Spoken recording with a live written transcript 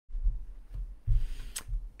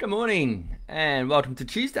Good morning and welcome to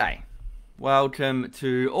Tuesday. Welcome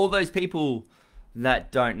to all those people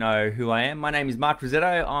that don't know who I am. My name is Mark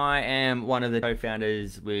Rosetto. I am one of the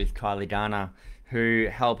co-founders with Kylie Garner who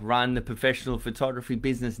help run the Professional Photography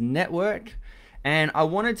Business Network. And I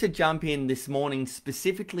wanted to jump in this morning,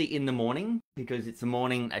 specifically in the morning, because it's the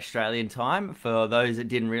morning Australian time. For those that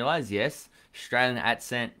didn't realize, yes, Australian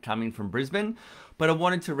accent coming from Brisbane. But I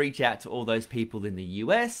wanted to reach out to all those people in the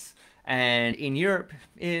US and in Europe.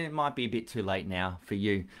 It might be a bit too late now for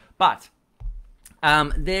you. But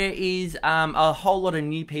there is a whole lot of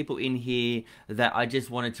new people in here that I just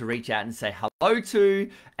wanted to reach out and say hello to.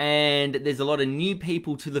 And there's a lot of new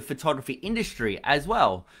people to the photography industry as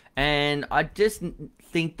well. And I just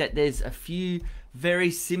think that there's a few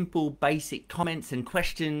very simple, basic comments and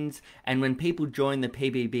questions. And when people join the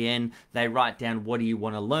PBBN, they write down, what do you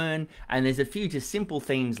want to learn? And there's a few just simple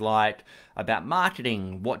things like about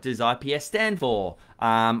marketing. What does IPS stand for?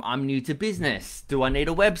 I'm new to business. Do I need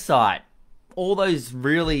a website? All those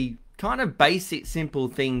really kind of basic, simple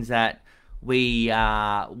things that we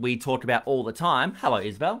talk about all the time. Hello,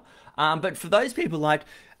 Isabel. But for those people like,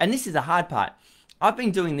 and this is the hard part, I've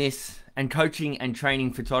been doing this and coaching and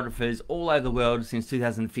training photographers all over the world since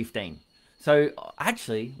 2015. So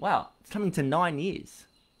actually, wow, it's coming to 9 years.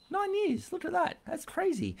 9 years, look at that. That's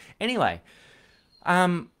crazy. Anyway,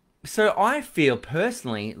 so I feel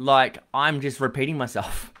personally like I'm just repeating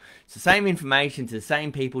myself. It's the same information to the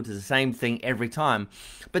same people, to the same thing every time.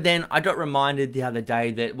 But then I got reminded the other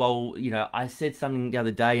day that, well, you know, I said something the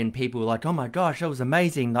other day and people were like, oh my gosh, that was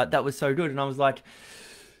amazing. Like, that was so good. And I was like,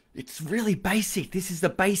 it's really basic. This is the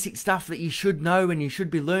basic stuff that you should know and you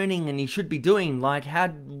should be learning and you should be doing. Like,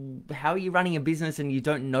 how are you running a business and you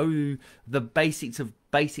don't know the basics of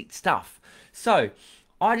basic stuff? So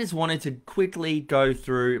I just wanted to quickly go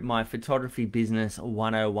through my photography business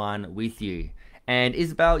 101 with you. And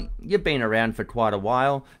Isabel, you've been around for quite a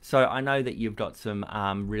while, so I know that you've got some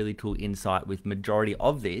really cool insight with majority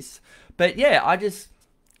of this. But yeah, I just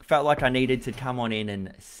felt like I needed to come on in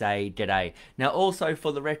and say g'day. Now also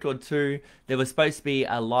for the record too, there was supposed to be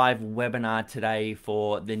a live webinar today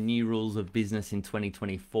for the new rules of business in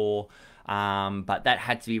 2024, but that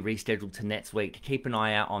had to be rescheduled to next week. Keep an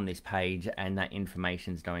eye out on this page and that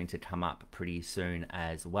information is going to come up pretty soon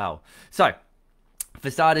as well. So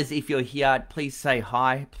for starters, if you're here, please say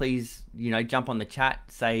hi. Please, you know, jump on the chat,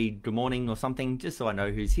 say good morning or something, just so I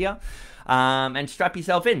know who's here, and strap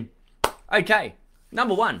yourself in. Okay.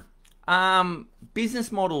 Number one,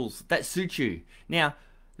 business models that suit you. Now,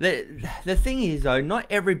 the thing is though, not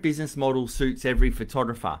every business model suits every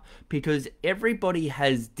photographer because everybody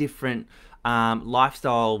has different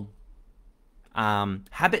lifestyle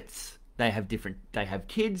habits. They have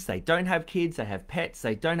kids, they don't have kids, they have pets,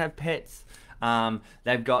 they don't have pets.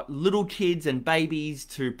 They've got little kids and babies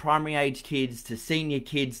to primary age kids to senior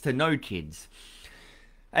kids to no kids.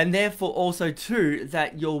 And therefore also too,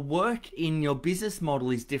 that your work in your business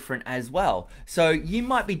model is different as well. So you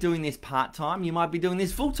might be doing this part-time, you might be doing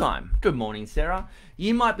this full-time. Good morning, Sarah.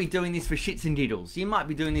 You might be doing this for shits and giggles. You might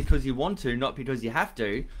be doing this because you want to, not because you have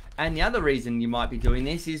to. And the other reason you might be doing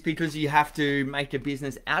this is because you have to make a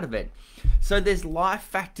business out of it. So there's life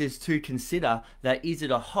factors to consider. That is it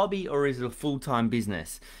a hobby or is it a full-time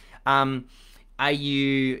business?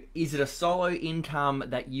 Is it a solo income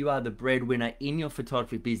that you are the breadwinner in your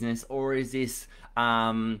photography business, or is this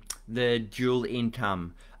the dual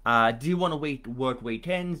income? Do you want to work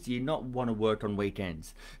weekends? Do you not want to work on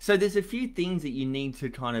weekends? So there's a few things that you need to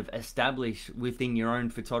kind of establish within your own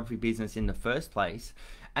photography business in the first place.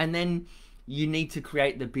 And then you need to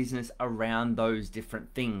create the business around those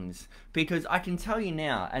different things. Because I can tell you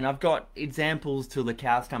now, and I've got examples till the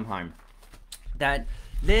cows come home, that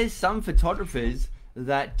there's some photographers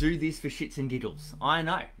that do this for shits and giggles. I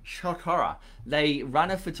know, shock horror. They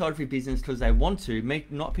run a photography business because they want to,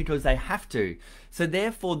 not because they have to. So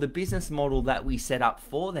therefore, the business model that we set up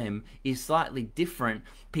for them is slightly different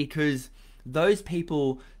because those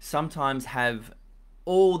people sometimes have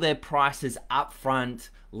all their prices up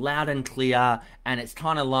front, loud and clear, and it's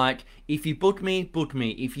kind of like, if you book me, book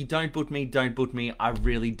me. If you don't book me, don't book me. I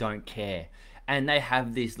really don't care. And they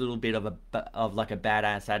have this little bit of like a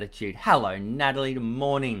badass attitude. Hello, Natalie, good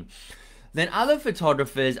morning. Then other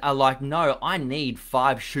photographers are like, no, I need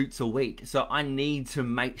 5 shoots a week. So I need to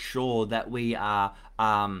make sure that we are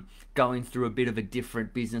going through a bit of a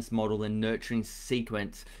different business model and nurturing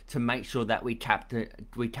sequence to make sure that we capture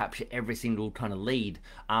every single kind of lead.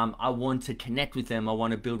 I want to connect with them. I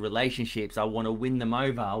want to build relationships. I want to win them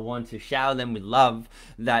over. I want to shower them with love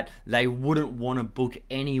that they wouldn't want to book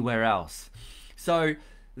anywhere else. So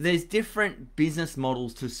there's different business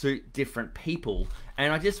models to suit different people,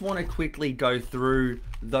 and I just want to quickly go through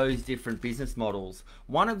those different business models.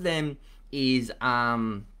 One of them is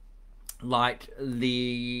like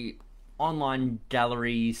the online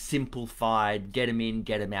gallery, simplified, get them in,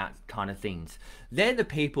 get them out kind of things. They're the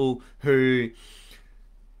people who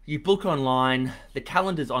you book online, the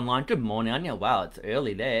calendar's online. Good morning, Anya. Wow, it's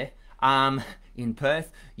early there. In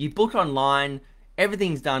Perth, you book online,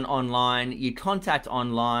 everything's done online, you contact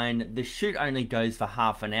online, the shoot only goes for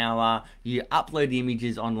half an hour, you upload the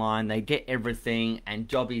images online, they get everything, and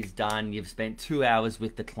job is done. You've spent 2 hours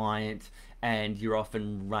with the client, and you're off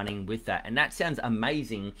and running with that. And that sounds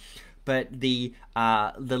amazing, but the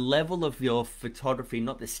level of your photography,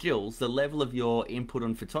 not the skills, the level of your input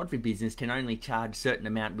on photography business can only charge a certain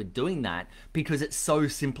amount with doing that because it's so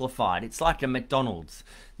simplified. It's like a McDonald's.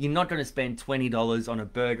 You're not going to spend $20 on a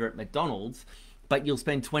burger at McDonald's, but you'll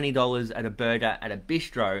spend $20 at a burger at a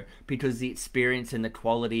bistro because the experience and the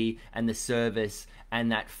quality and the service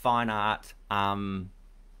and that fine art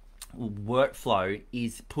workflow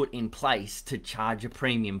is put in place to charge a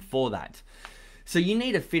premium for that. So you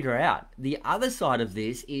need to figure out. The other side of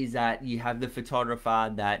this is that you have the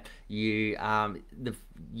photographer that you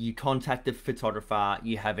contact the photographer,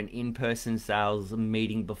 you have an in-person sales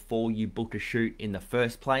meeting before you book a shoot in the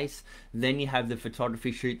first place. Then you have the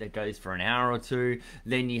photography shoot that goes for an hour or two.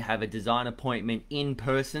 Then you have a design appointment in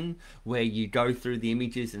person where you go through the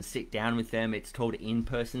images and sit down with them. It's called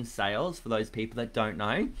in-person sales for those people that don't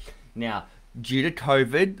know. Now, due to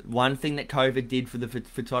COVID, one thing that COVID did for the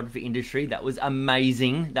photography industry that was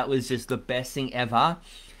amazing, that was just the best thing ever,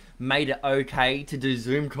 made it okay to do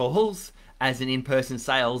Zoom calls as an in-person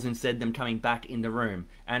sales instead of them coming back in the room.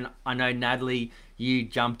 And I know, Natalie, you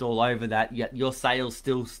jumped all over that, yet your sales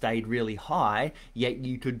still stayed really high, yet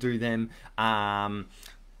you could do them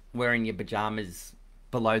wearing your pajamas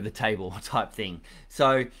below the table type thing.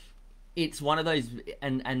 So it's one of those,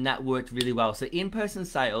 and that worked really well. So in-person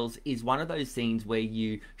sales is one of those things where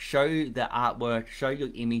you show the artwork, show your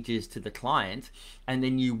images to the client, and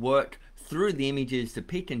then you work through the images to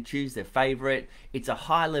pick and choose their favorite. It's a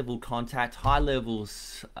high-level contact, high-level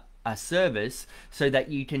service, so that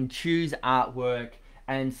you can choose artwork.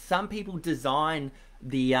 And some people design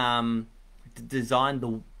the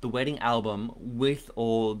wedding album with,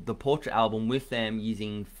 or the portrait album with them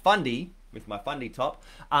using Fundy, with my Fundy top,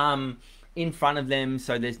 in front of them,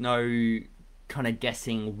 so there's no kind of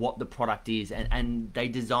guessing what the product is, and they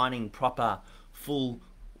designing proper full,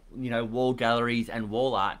 wall galleries and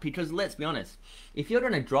wall art. Because let's be honest, if you're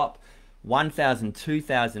going to drop $1,000,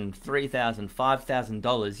 $2,000, $3,000,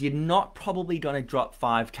 $5,000, you're not probably going to drop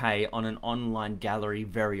 $5K on an online gallery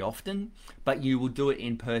very often, but you will do it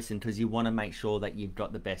in person because you want to make sure that you've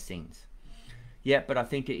got the best things. Yeah, but I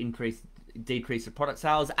think it decrease the product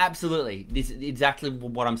sales. Absolutely. This is exactly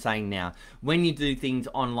what I'm saying now. When you do things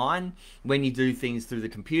online, when you do things through the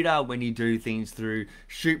computer, when you do things through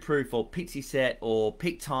Shootproof or Pixieset or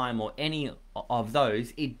PicTime or any of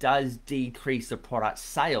those, it does decrease the product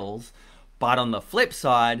sales. But on the flip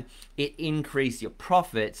side, it increases your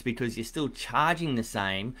profits because you're still charging the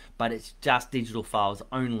same, but it's just digital files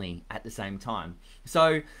only at the same time.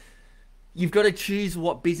 So you've got to choose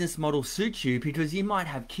what business model suits you, because you might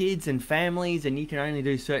have kids and families and you can only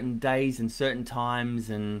do certain days and certain times,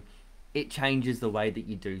 and it changes the way that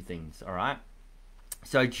you do things, all right?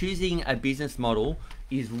 So choosing a business model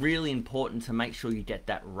is really important to make sure you get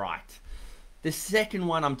that right. The second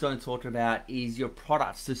one I'm going to talk about is your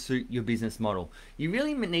products to suit your business model. You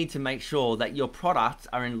really need to make sure that your products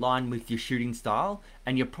are in line with your shooting style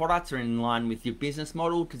and your products are in line with your business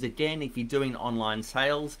model, because again, if you're doing online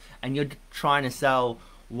sales and you're trying to sell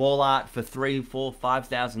wall art for $3,000, $4,000,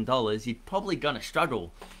 $5,000, you're probably going to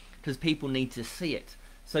struggle because people need to see it.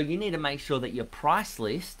 So you need to make sure that your price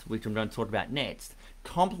list, which I'm going to talk about next,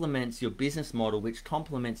 complements your business model, which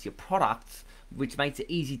complements your products, which makes it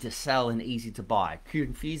easy to sell and easy to buy.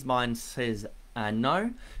 Confused mind says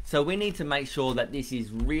no. So we need to make sure that this is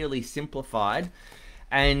really simplified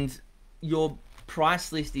and your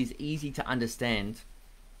price list is easy to understand.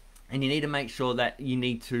 And you need to make sure that you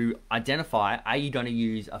need to identify, are you going to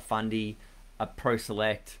use a Fundy, a Pro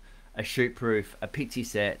Select, a Shootproof, a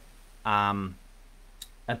Pixieset, a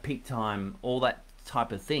PicTime, all that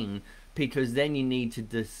type of thing, because then you need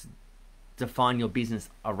to define your business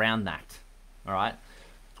around that. All right.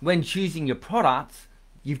 When choosing your products,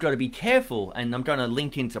 you've got to be careful, and I'm going to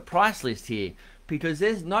link into Pricelist here, because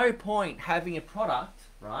there's no point having a product,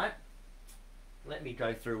 right? Let me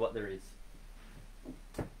go through what there is.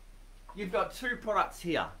 You've got two products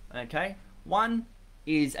here, okay? One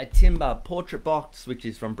is a timber portrait box, which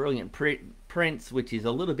is from Brilliant Prints, which is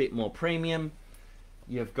a little bit more premium.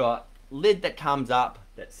 You've got lid that comes up,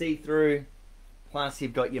 that's see-through, plus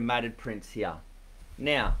you've got your matted prints here.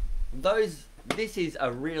 Now, this is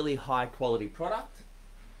a really high quality product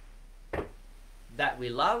that we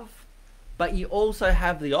love, but you also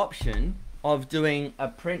have the option of doing a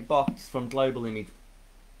print box from Global Image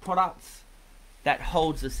Products that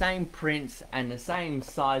holds the same prints and the same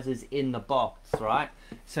sizes in the box, right?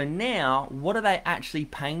 So now, what are they actually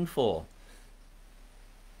paying for?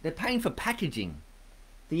 They're paying for packaging.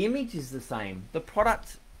 The image is the same. The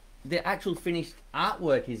product, the actual finished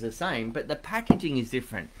artwork is the same, but the packaging is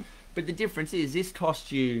different. But the difference is this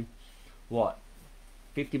costs you, what,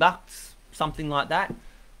 50 bucks? Something like that,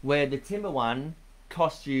 where the timber one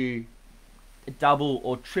costs you double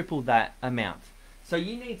or triple that amount. So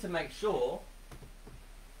you need to make sure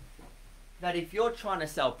that if you're trying to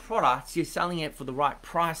sell products, you're selling it for the right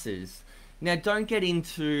prices. Now, don't get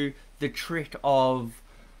into the trick of,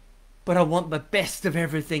 but I want the best of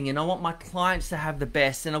everything and I want my clients to have the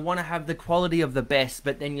best and I want to have the quality of the best,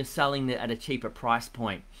 but then you're selling it at a cheaper price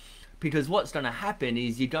point. Because what's going to happen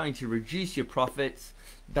is you're going to reduce your profits.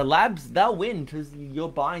 The labs, they'll win because you're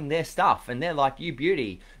buying their stuff and they're like, you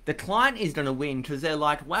beauty. The client is going to win because they're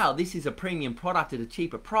like, wow, this is a premium product at a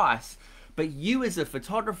cheaper price. But you as a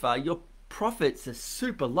photographer, your profits are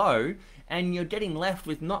super low and you're getting left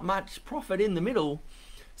with not much profit in the middle.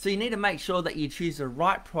 So you need to make sure that you choose the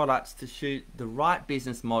right products to shoot the right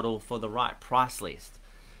business model for the right price list.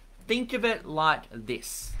 Think of it like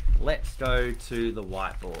this. Let's go to the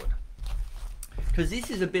whiteboard. Because this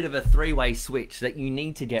is a bit of a three-way switch that you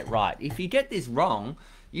need to get right. If you get this wrong,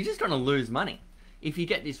 you're just going to lose money. If you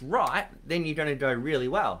get this right, then you're going to go really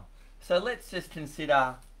well. So let's just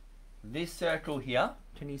consider this circle here.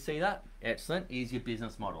 Can you see that? Excellent. Is your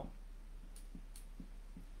business model.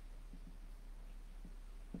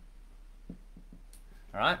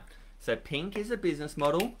 All right. So pink is a business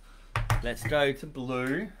model. Let's go to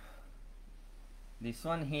blue. This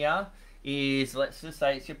one here is, let's just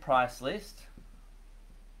say it's your price list.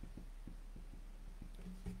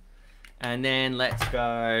 And then let's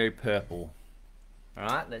go purple. All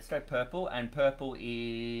right, let's go purple. And purple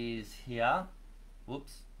is here.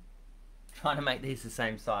 Whoops. Trying to make these the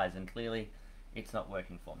same size and clearly it's not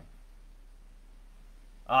working for me.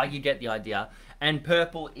 Oh, you get the idea. And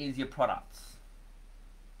purple is your products.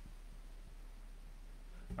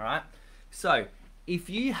 All right. So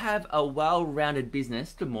if you have a well-rounded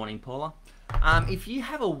business, good morning, Paula. If you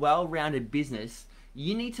have a well-rounded business,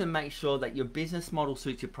 you need to make sure that your business model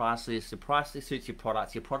suits your price list suits your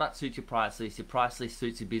product suits your price list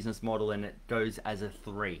suits your business model, and it goes as a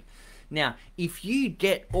 3. Now, if you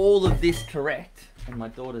get all of this correct, and my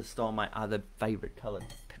daughter stole my other favorite colored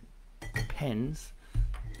pens,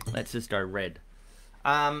 let's just go red.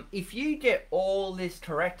 If you get all this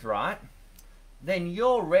correct, right, then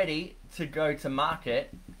you're ready to go to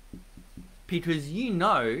market because you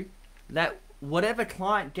know that whatever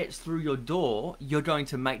client gets through your door, you're going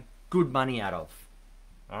to make good money out of.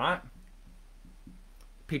 All right?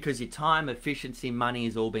 Because your time, efficiency, money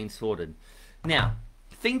is all being sorted. Now,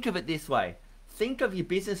 think of it this way. Think of your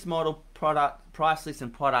business model, product, price list,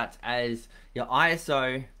 and product as your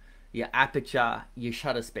ISO, your aperture, your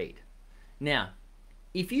shutter speed. Now,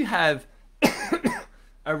 if you have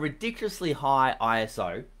a ridiculously high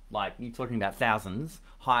ISO, like you're talking about thousands,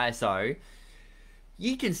 high ISO,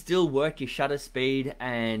 you can still work your shutter speed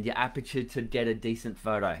and your aperture to get a decent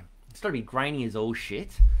photo. It's got to be grainy as all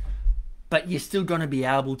shit, but you're still going to be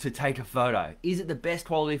able to take a photo. Is it the best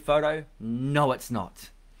quality photo? No, it's not.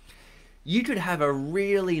 You could have a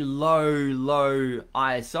really low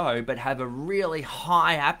ISO, but have a really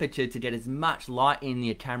high aperture to get as much light in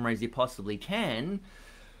your camera as you possibly can,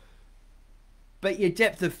 but your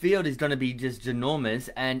depth of field is going to be just ginormous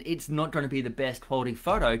and it's not going to be the best quality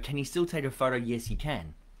photo. Can you still take a photo? Yes, you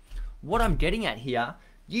can. What I'm getting at here,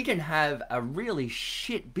 you can have a really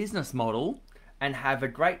shit business model and have a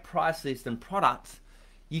great price list and products.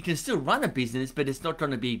 You can still run a business, but it's not going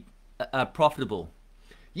to be profitable.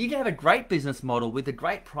 You can have a great business model with a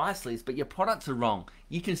great price list, but your products are wrong.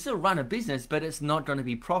 You can still run a business, but it's not going to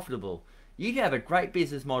be profitable. You can have a great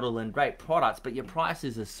business model and great products, but your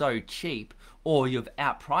prices are so cheap or you've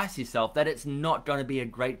outpriced yourself that it's not going to be a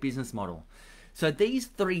great business model. So these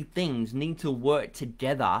three things need to work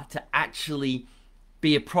together to actually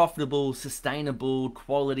be a profitable, sustainable,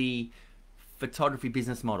 quality photography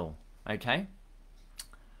business model. Okay?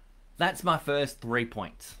 That's my first 3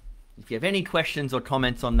 points. If you have any questions or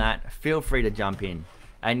comments on that, feel free to jump in.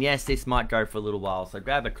 And yes, this might go for a little while, so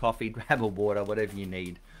grab a coffee, grab a water, whatever you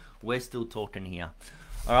need We're still talking here.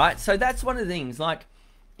 All right, so that's one of the things. Like,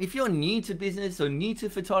 if you're new to business or new to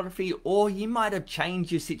photography, or you might have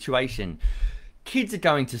changed your situation, kids are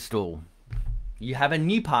going to school, you have a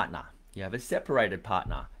new partner, you have a separated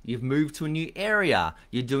partner, you've moved to a new area,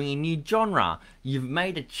 you're doing a new genre, you've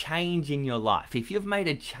made a change in your life. If you've made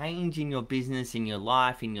a change in your business, in your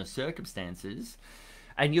life, in your circumstances,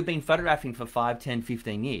 and you've been photographing for 5, 10,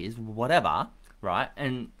 15 years, whatever, right?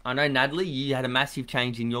 And I know, Natalie, you had a massive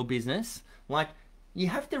change in your business. Like, you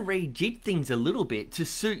have to rejig things a little bit to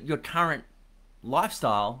suit your current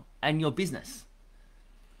lifestyle and your business.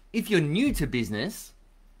 If you're new to business,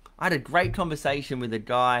 I had a great conversation with a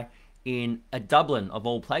guy in Dublin, of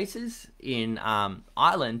all places, in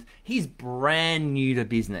Ireland. He's brand new to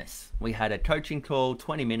business. We had a coaching call,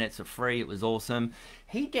 20 minutes for free. It was awesome.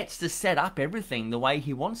 He gets to set up everything the way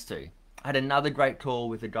he wants to. I had another great call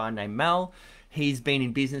with a guy named Mel. He's been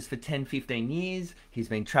in business for 10, 15 years. He's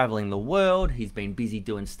been traveling the world. He's been busy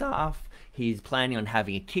doing stuff. He's planning on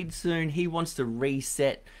having a kid soon. He wants to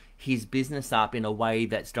reset his business up in a way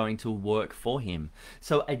that's going to work for him.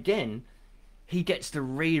 So again, he gets to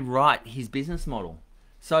rewrite his business model.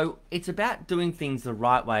 So it's about doing things the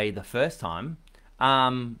right way the first time.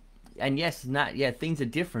 And yes, things are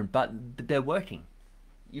different, but they're working.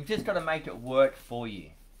 You've just got to make it work for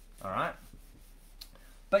you. All right?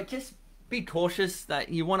 But just be cautious that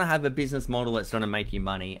you want to have a business model that's going to make you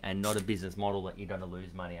money and not a business model that you're going to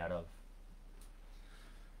lose money out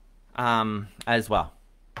of. As well.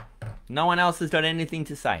 No one else has got anything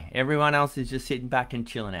to say. Everyone else is just sitting back and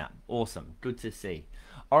chilling out. Awesome. Good to see.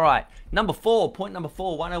 All right. Point number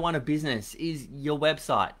 4, 101 of business is your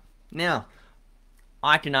website. Now,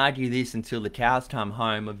 I can argue this until the cows come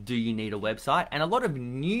home of, do you need a website? And a lot of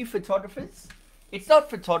new photographers, it's not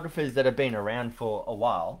photographers that have been around for a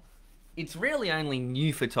while. It's really only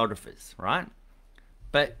new photographers, right?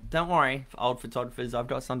 But don't worry, for old photographers, I've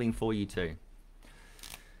got something for you too.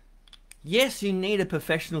 Yes, you need a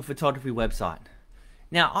professional photography website.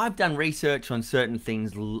 Now, I've done research on certain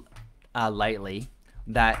things lately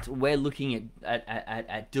that we're looking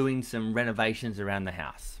at doing some renovations around the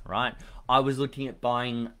house, right? I was looking at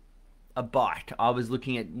buying a bike. I was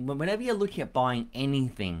looking at, whenever you're looking at buying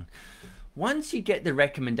anything, once you get the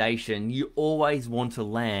recommendation, you always want to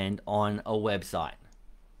land on a website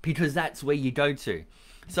because that's where you go to.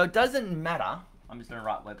 So it doesn't matter. I'm just going to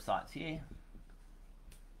write websites here.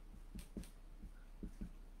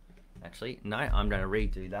 Actually, no, I'm going to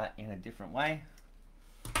redo that in a different way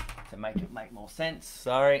to make it make more sense.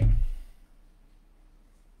 Sorry.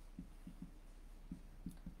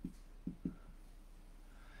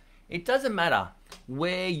 It doesn't matter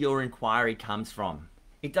where your inquiry comes from.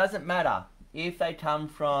 It doesn't matter if they come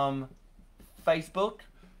from Facebook,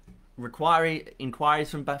 inquiries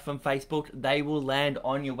from Facebook, they will land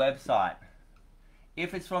on your website.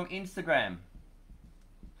 If it's from Instagram,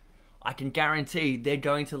 I can guarantee they're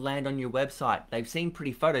going to land on your website. They've seen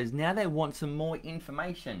pretty photos. Now they want some more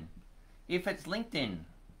information. If it's LinkedIn,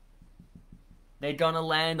 they're going to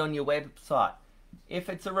land on your website. If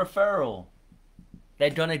it's a referral, they're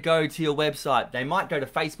going to go to your website. They might go to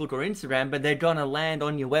Facebook or Instagram, but they're going to land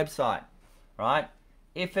on your website, right?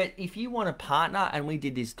 If you want to partner, and we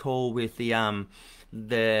did this call with the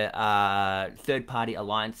third-party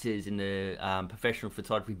alliances in the Professional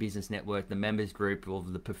Photography Business Network, the members group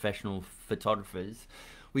of the professional photographers,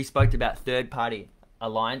 we spoke about third-party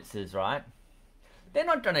alliances, right? They're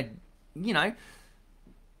not going to,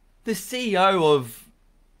 the CEO of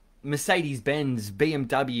Mercedes-Benz,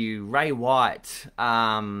 BMW, Ray White,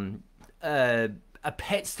 a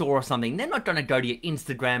pet store or something, they're not going to go to your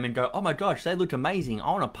Instagram and go, oh my gosh, they look amazing,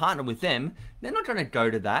 I want to partner with them. They're not going to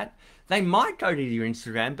go to that. They might go to your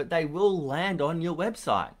Instagram, but they will land on your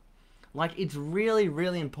website. Like, it's really,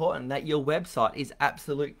 really important that your website is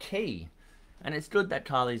absolute key. And it's good that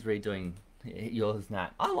Kylie's redoing yours, Nat.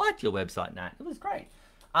 I liked your website, Nat. It was great.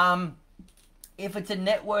 If it's a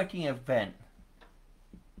networking event,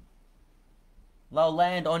 they'll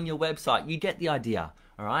land on your website. You get the idea,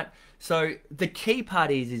 all right? So the key part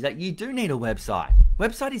is that you do need a website.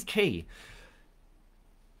 Website is key.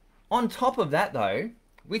 On top of that, though,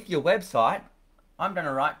 with your website, I'm going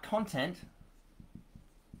to write content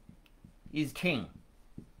is king.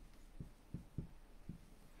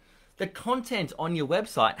 The content on your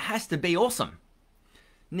website has to be awesome.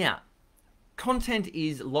 Now, content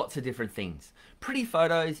is lots of different things. Pretty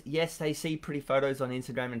photos, yes, they see pretty photos on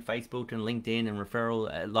Instagram and Facebook and LinkedIn and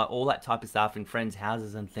referral, like all that type of stuff in friends'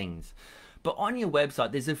 houses and things. But on your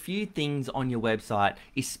website, there's a few things on your website,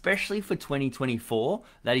 especially for 2024,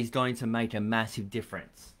 that is going to make a massive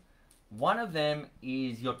difference. One of them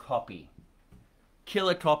is your copy.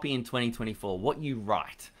 killer copy in 2024, what you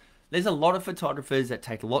write. There's a lot of photographers that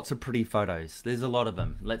take lots of pretty photos. There's a lot of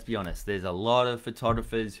them, let's be honest. There's a lot of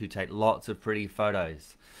photographers who take lots of pretty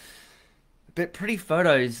photos. But pretty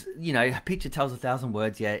photos, you know, a picture tells 1,000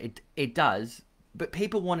 words, yeah, it does. But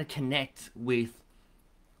people want to connect with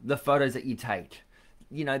the photos that you take.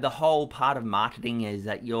 You know, the whole part of marketing is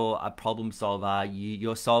that you're a problem solver.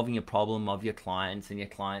 You're solving a problem of your clients, and your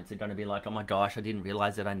clients are going to be like, oh my gosh, I didn't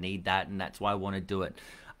realize that I need that, and that's why I want to do it.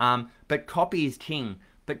 But copy is king.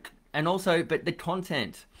 But the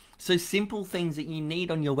content. So simple things that you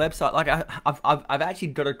need on your website. Like I've actually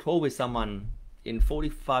got a call with someone in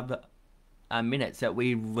 45 minutes that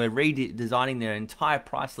we were redesigning their entire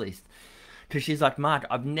price list. Because she's like, Mark,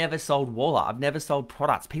 I've never sold wall art. I've never sold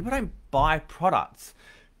products. People don't buy products.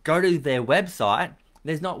 Go to their website.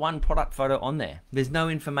 There's not one product photo on there. There's no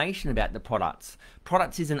information about the products.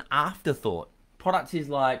 Products is an afterthought. Products is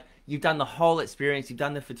like, you've done the whole experience. You've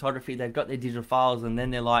done the photography. They've got their digital files. And then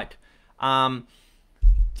they're like, do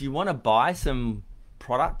you want to buy some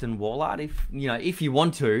product and wall art? If you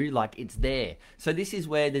want to, like, it's there. So this is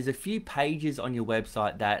where there's a few pages on your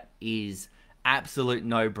website that is absolute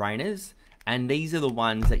no-brainers. And these are the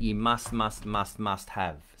ones that you must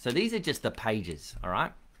have. So these are just the pages, all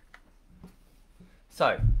right?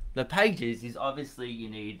 So the pages is obviously you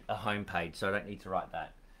need a home page, so I don't need to write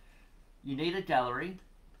that. You need a gallery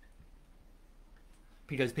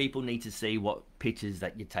because people need to see what pictures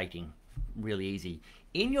that you're taking. Really easy.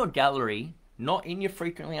 In your gallery, not in your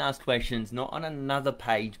frequently asked questions, not on another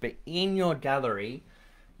page, but in your gallery,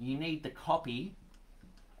 you need the copy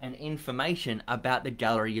and information about the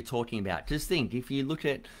gallery you're talking about. Just think, if you look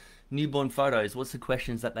at newborn photos, what's the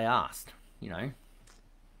questions that they asked? You know,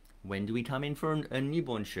 when do we come in for a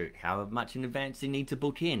newborn shoot? How much in advance do you need to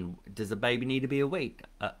book in? Does the baby need to be a week?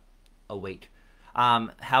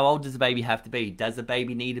 How old does the baby have to be? Does the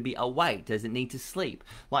baby need to be awake? Does it need to sleep?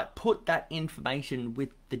 Like, put that information with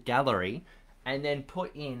the gallery and then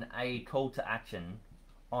put in a call to action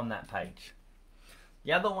on that page.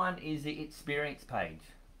 The other one is the experience page.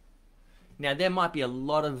 Now, there might be a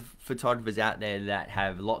lot of photographers out there that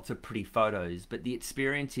have lots of pretty photos, but the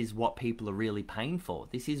experience is what people are really paying for.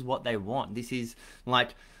 This is what they want. This is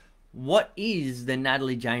like, what is the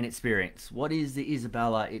Natalie Jane experience? What is the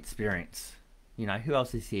Isabella experience? You know, who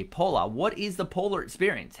else is here? Paula. What is the Paula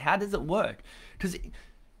experience? How does it work? Because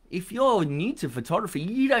if you're new to photography,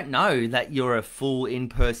 you don't know that you're a full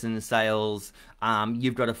in-person sales.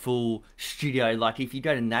 You've got a full studio. Like if you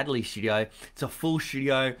go to Natalie's studio, it's a full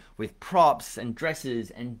studio with props and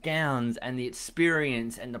dresses and gowns and the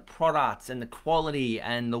experience and the products and the quality,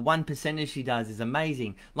 and the 1% she does is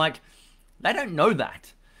amazing. Like, they don't know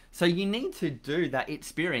that. So you need to do that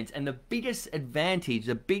experience. And the biggest advantage,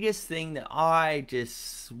 the biggest thing that I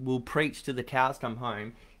just will preach to the cows come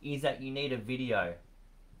home, is that you need a video.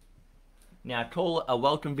 Now, call it a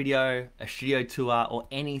welcome video, a studio tour, or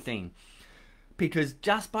anything. Because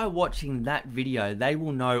just by watching that video, they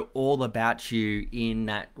will know all about you in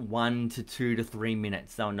that 1 to 2 to 3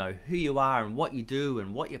 minutes. They'll know who you are and what you do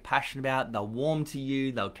and what you're passionate about. They'll warm to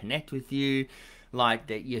you. They'll connect with you. Like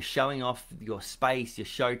that you're showing off your space, your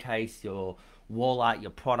showcase, your wall art, your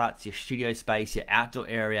products, your studio space, your outdoor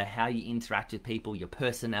area, how you interact with people, your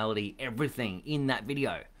personality, everything in that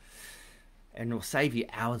video. And it'll save you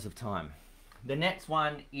hours of time. The next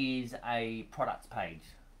one is a products page.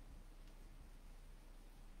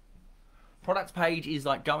 Products page is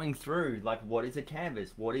like going through, like, what is a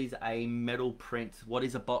canvas? What is a metal print? What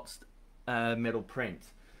is a boxed metal print?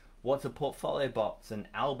 What's a portfolio box and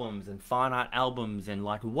albums and fine art albums, and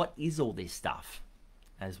like, what is all this stuff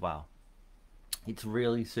as well? It's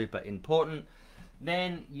really super important.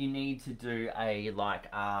 Then you need to do a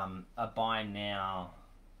buy now,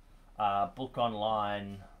 book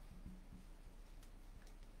online,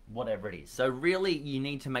 whatever it is. So really you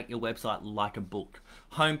need to make your website like a book.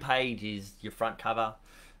 Homepage is your front cover.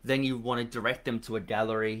 Then you want to direct them to a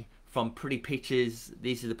gallery from pretty pictures.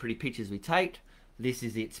 These are the pretty pictures we take. This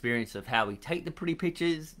is the experience of how we take the pretty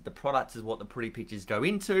pictures. The products is what the pretty pictures go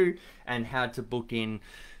into, and how to book in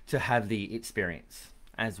to have the experience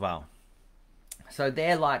as well. So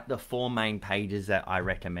they're like the 4 main pages that I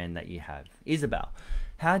recommend that you have. Isabel,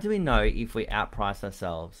 how do we know if we outprice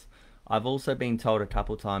ourselves? I've also been told a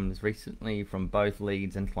couple times recently from both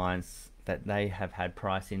leads and clients that they have had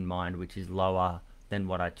price in mind which is lower than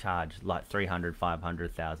what I charge, like 300,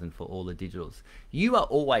 500, 1,000 for all the digitals. You are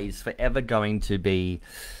always forever going to be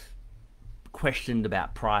questioned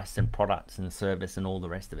about price and products and service and all the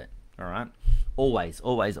rest of it, all right? Always,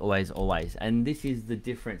 always, always, always. And this is the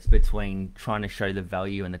difference between trying to show the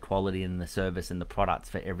value and the quality and the service and the products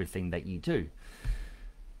for everything that you do.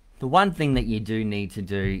 The one thing that you do need to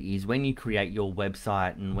do is when you create your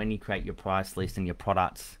website and when you create your price list and your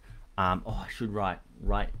products, I should write,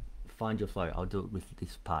 find your flow. I'll do it with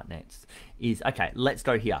this part next. Okay, let's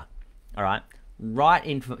go here. All right. Write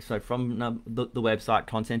info. So from the website,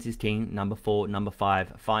 content is king. Number 4, number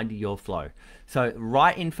 5, find your flow. So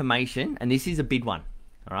write information, and this is a big one.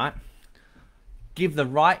 All right. Give the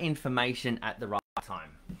right information at the right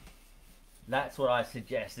time. That's what I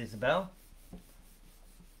suggest, Isabel.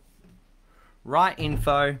 Right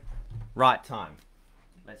info, right time.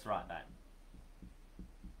 Let's write that.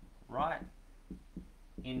 Right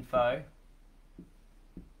info,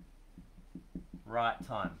 right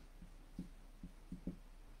time.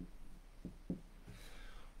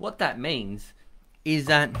 What that means is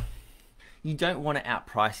that you don't want to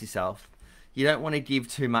outprice yourself. You don't want to give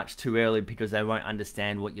too much too early because they won't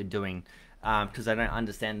understand what you're doing, because they don't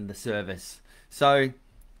understand the service. So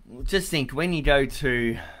just think, when you go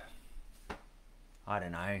to, I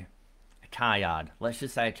don't know, a car yard. Let's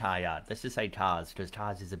just say a car yard. Let's just say cars, because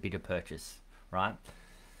cars is a bigger purchase, right?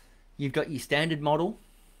 You've got your standard model,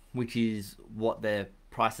 which is what their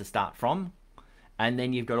prices start from. And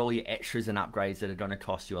then you've got all your extras and upgrades that are going to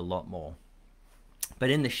cost you a lot more. But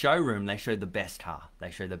in the showroom, they show the best car.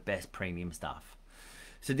 They show the best premium stuff.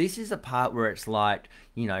 So this is a part where it's like,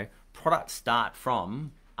 you know, products start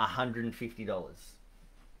from $150,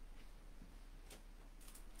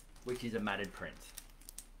 which is a matted print.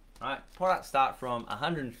 Right? Products start from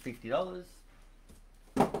 $150.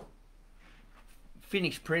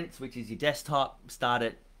 Finished prints, which is your desktop, start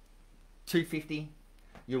at $250.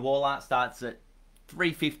 Your wall art starts at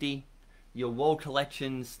 $350. Your wall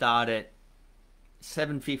collections start at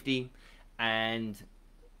 $750, and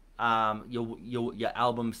your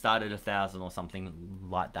album started at $1,000 or something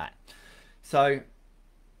like that. So,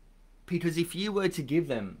 because if you were to give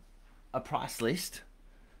them a price list,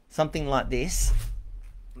 something like this,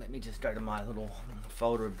 let me just go to my little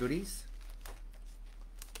folder of goodies.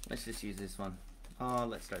 Let's just use this one. Oh,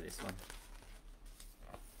 let's go this one.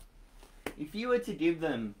 If you were to give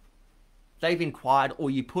them, they've inquired, or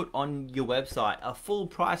you put on your website a full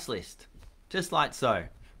price list, just like so,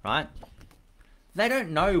 right? They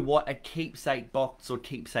don't know what a keepsake box or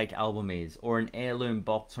keepsake album is, or an heirloom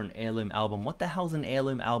box or an heirloom album. What the hell's an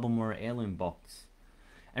heirloom album or an heirloom box?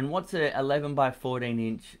 And what's a 11 by 14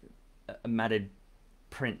 inch matted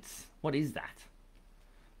prints? What is that?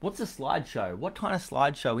 What's a slideshow? What kind of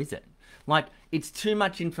slideshow is it? Like, it's too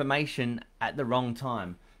much information at the wrong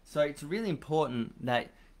time. So it's really important that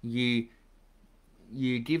you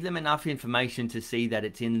give them enough information to see that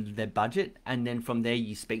it's in their budget, and then from there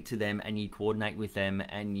you speak to them and you coordinate with them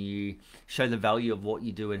and you show the value of what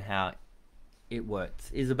you do and how it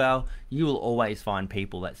works. Isabel, you will always find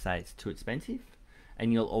people that say it's too expensive,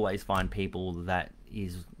 and you'll always find people that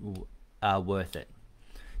is worth it.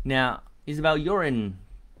 Now, Isabel, you're in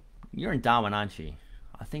Darwin, aren't you?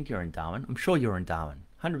 I think you're in Darwin. I'm sure you're in Darwin.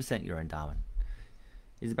 100% you're in Darwin.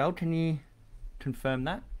 Isabel, can you confirm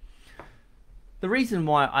that? The reason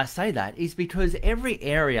why I say that is because every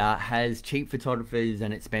area has cheap photographers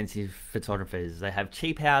and expensive photographers. They have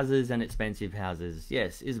cheap houses and expensive houses.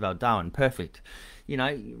 Yes, Isabel, Darwin, perfect. You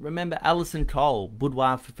know, remember Alison Cole,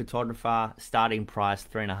 boudoir photographer, starting price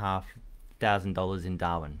 $3,500 in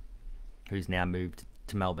Darwin, who's now moved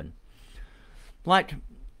to Melbourne. Like,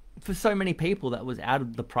 for so many people that was out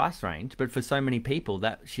of the price range, but for so many people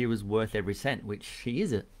that she was worth every cent, which she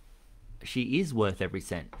is worth every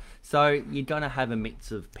cent. So you're going to have a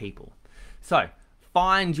mix of people. So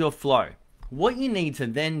find your flow. What you need to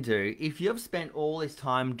then do, if you've spent all this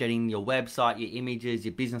time getting your website, your images,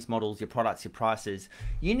 your business models, your products, your prices,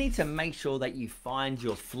 you need to make sure that you find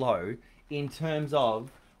your flow in terms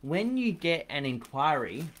of when you get an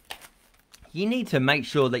inquiry, you need to make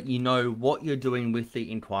sure that you know what you're doing with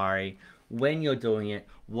the inquiry, when you're doing it,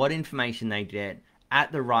 what information they get,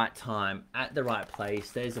 at the right time, at the right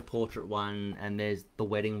place. There's a portrait one and there's the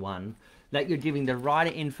wedding one. That you're giving the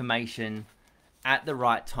right information at the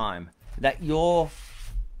right time. That your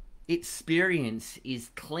experience is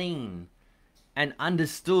clean and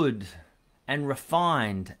understood and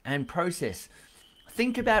refined and processed.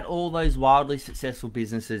 Think about all those wildly successful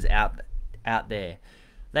businesses out there.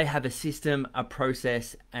 They have a system, a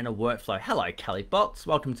process, and a workflow. Hello, Kelly Box.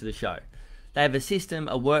 Welcome to the show. They have a system,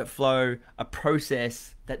 a workflow, a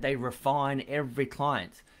process that they refine every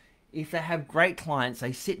client. If they have great clients,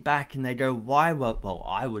 they sit back and they go, why? Well,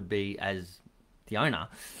 I would be as the owner.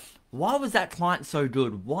 Why was that client so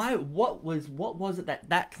good? What was it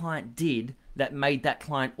that client did that made that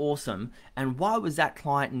client awesome? And why was that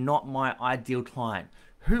client not my ideal client?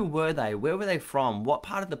 Who were they? Where were they from? What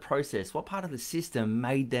part of the process, what part of the system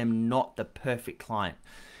made them not the perfect client?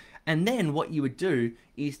 And then what you would do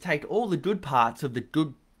is take all the good parts of the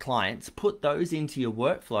good clients, put those into your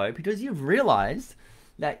workflow, because you've realized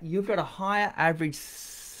that you've got a higher average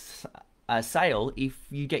sale if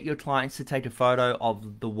you get your clients to take a photo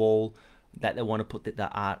of the wall that they want to put the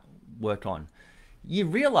art work on. You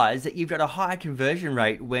realize that you've got a higher conversion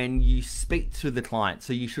rate when you speak to the client,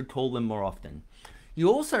 so you should call them more often. You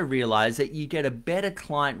also realize that you get a better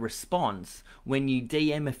client response when you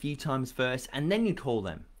DM a few times first and then you call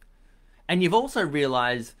them. And you've also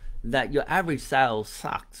realized that your average sales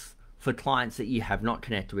sucks for clients that you have not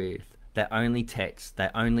connected with. They only text, they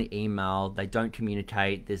only email, they don't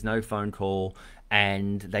communicate, there's no phone call,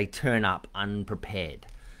 and they turn up unprepared.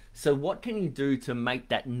 So what can you do to make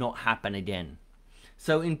that not happen again?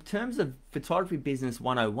 So in terms of Photography Business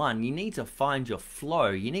 101, you need to find your flow.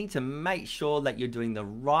 You need to make sure that you're doing the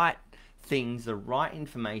right things, the right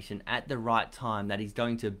information at the right time that is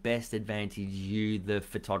going to best advantage you, the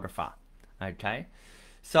photographer. Okay?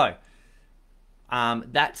 So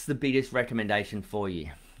that's the biggest recommendation for you.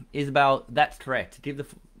 Isabel, that's correct.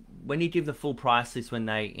 When you give the full price list when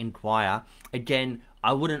they inquire, again,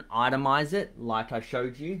 I wouldn't itemize it like I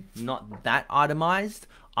showed you, not that itemized.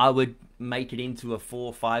 I would make it into a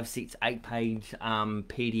 4, 5, 6, 8 page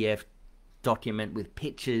PDF document with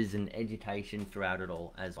pictures and education throughout it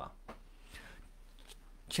all as well.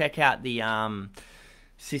 Check out the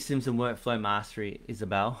Systems and Workflow Mastery,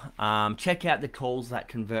 Isabel. Check out the Calls That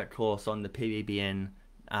Convert course on the PBBN,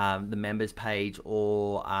 the members page,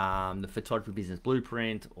 or the Photography Business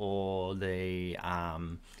Blueprint, or the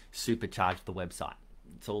Supercharge the website.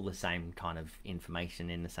 It's all the same kind of information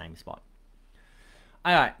in the same spot.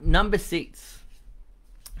 All right, number 6,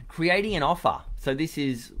 creating an offer. So this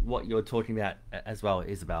is what you're talking about as well,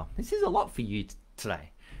 Isabel. This is a lot for you today.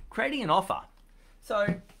 Creating an offer. So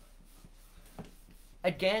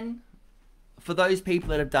again, for those people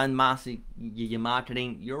that have done your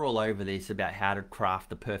marketing, you're all over this about how to craft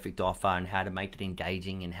the perfect offer and how to make it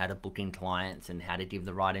engaging and how to book in clients and how to give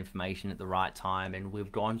the right information at the right time. And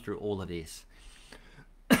we've gone through all of this.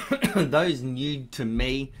 Those new to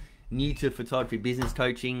me, new to photography business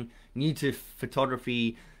coaching, new to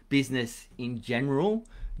photography business in general,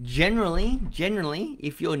 generally,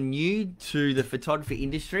 if you're new to the photography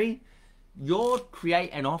industry, your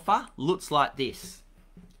create an offer looks like this.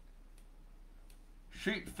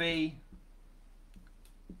 Shoot fee,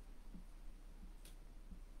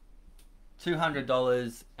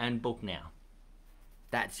 $200 and book now.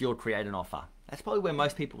 That's your create an offer. That's probably where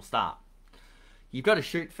most people start. You've got a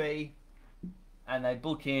shoot fee and they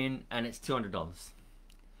book in and it's $200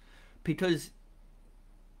 because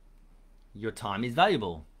your time is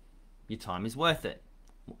valuable. Your time is worth it.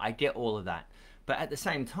 I get all of that. But at the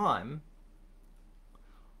same time,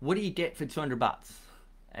 what do you get for 200 bucks?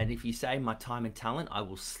 And if you say my time and talent, I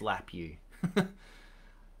will slap you.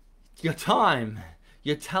 Your time,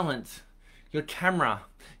 your talent, your camera,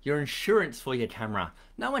 your insurance for your camera.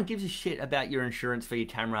 No one gives a shit about your insurance for your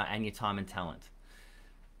camera and your time and talent.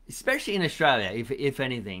 Especially in Australia, if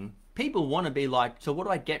anything, people want to be like, so what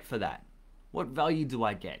do I get for that? What value do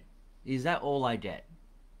I get? Is that all I get?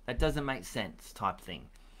 That doesn't make sense type thing.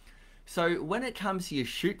 So when it comes to your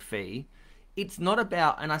shoot fee, it's not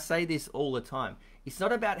about, and I say this all the time, it's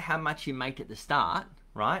not about how much you make at the start,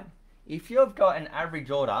 right? If you've got an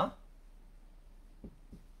average order,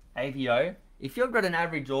 AVO, if you've got an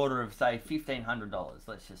average order of say $1,500,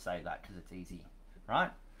 let's just say that because it's easy,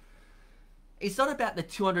 right? It's not about the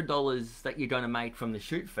 $200 that you're going to make from the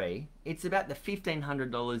shoot fee. It's about the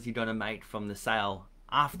 $1,500 you're going to make from the sale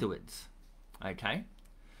afterwards, okay?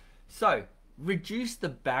 So reduce the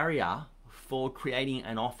barrier for creating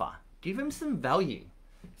an offer. Give them some value.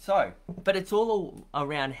 So, but it's all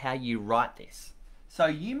around how you write this. So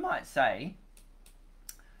you might say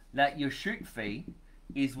that your shoot fee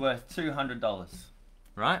is worth $200,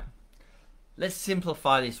 right? Let's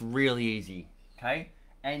simplify this really easy, okay?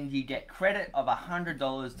 And you get credit of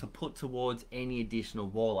 $100 to put towards any additional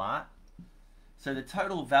wall art. So the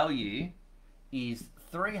total value is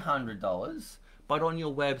 $300, but on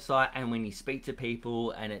your website and when you speak to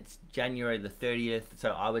people and it's January the 30th,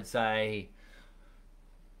 so I would say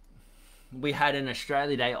we had an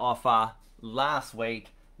Australia Day offer last week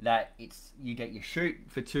that you get your shoot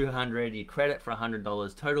for $200, your credit for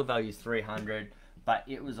 $100, total value is $300, but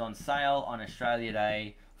it was on sale on Australia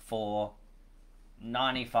Day for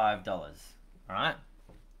 $95, all right?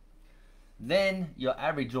 Then your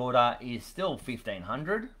average order is still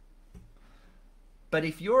 $1,500, but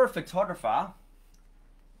if you're a photographer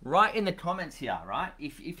Write in the comments here, right?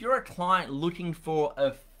 If you're a client looking for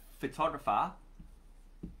a photographer,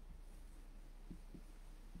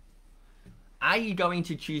 are you going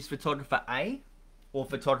to choose photographer A or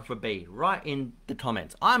photographer B? Write in the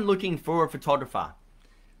comments. I'm looking for a photographer.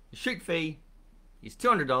 The shoot fee is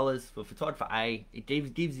 $200 for photographer A. It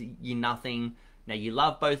gives you nothing. Now, you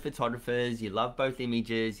love both photographers, you love both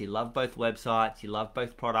images, you love both websites, you love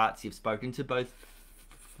both products, you've spoken to both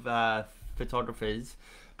photographers,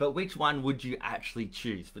 but which one would you actually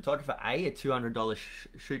choose? Photographer A, a $200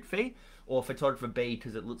 shoot fee, or photographer B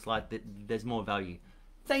because it looks like there's more value?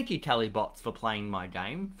 Thank you, Calibots, for playing my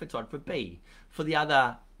game. Photographer B. For the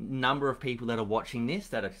other number of people that are watching this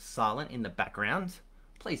that are silent in the background,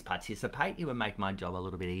 please participate. It would make my job a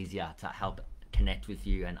little bit easier to help connect with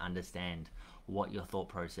you and understand what your thought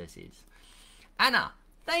process is. Anna,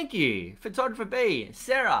 thank you. Photographer B.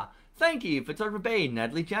 Sarah, thank you. Photographer B.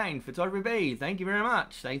 Natalie Jane, photographer B. Thank you very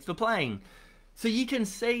much. Thanks for playing. So you can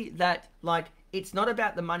see that, like, it's not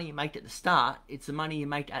about the money you make at the start, it's the money you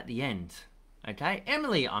make at the end. Okay,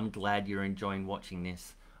 Emily, I'm glad you're enjoying watching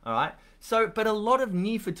this. All right, so, but a lot of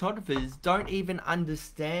new photographers don't even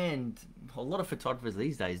understand, a lot of photographers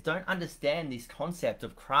these days don't understand this concept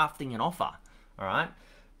of crafting an offer. All right,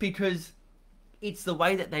 because it's the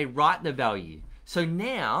way that they write the value. So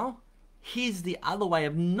now, here's the other way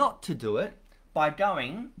of not to do it, by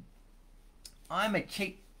going, I'm a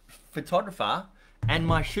cheap photographer and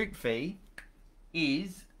my shoot fee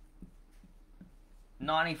is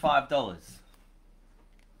 $95.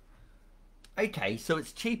 Okay, so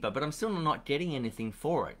it's cheaper, but I'm still not getting anything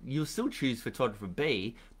for it. You'll still choose photographer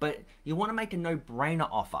B, but you want to make a no-brainer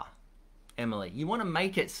offer, Emily. You want to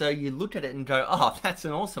make it so you look at it and go, oh, that's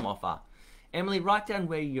an awesome offer. Emily, write down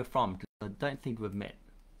where you're from, because I don't think we've met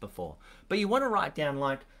before. But you want to write down,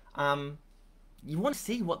 like, you want to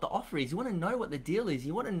see what the offer is. You want to know what the deal is.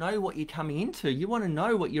 You want to know what you're coming into. You want to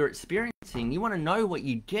know what you're experiencing. You want to know what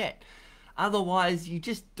you get. Otherwise, you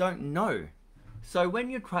just don't know. So when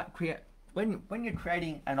you're when you're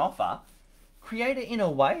creating an offer, create it in a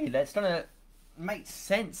way that's going to make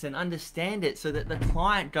sense and understand it so that the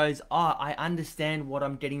client goes, oh, I understand what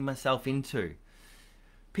I'm getting myself into.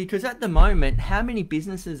 Because at the moment, how many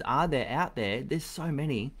businesses are there out there? There's so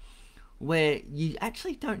many where you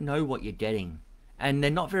actually don't know what you're getting. And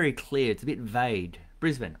they're not very clear. It's a bit vague.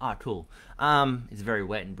 Brisbane. Ah, cool. It's very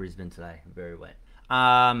wet in Brisbane today. Very wet.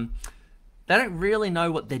 They don't really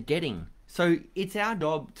know what they're getting. So it's our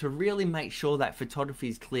job to really make sure that photography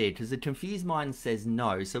is clear, because the confused mind says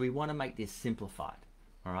no. So we want to make this simplified.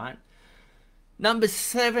 All right. Number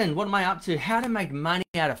 7, what am I up to? How to make money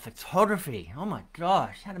out of photography. Oh my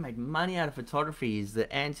gosh, how to make money out of photography is the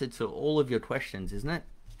answer to all of your questions, isn't it?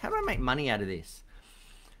 How do I make money out of this?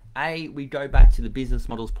 A, we go back to the business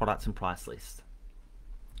models, products, and price list.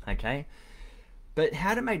 Okay? But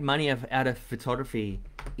how to make money out of photography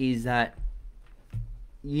is that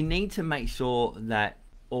you need to make sure that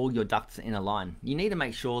all your ducks are in a line. You need to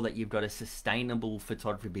make sure that you've got a sustainable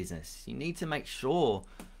photography business. You need to make sure,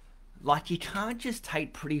 like, you can't just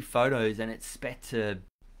take pretty photos and expect to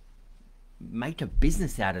make a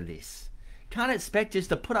business out of this. Can't expect just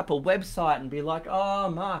to put up a website and be like, oh,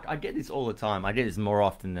 Mark, I get this all the time. I get this more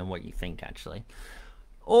often than what you think, actually.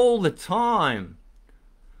 All the time.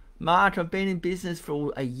 Mark, I've been in business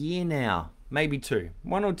for a year now, maybe 2,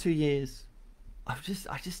 1 or 2 years. I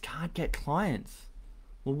just can't get clients.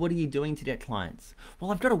 Well, what are you doing to get clients?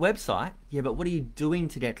 Well, I've got a website. Yeah, but what are you doing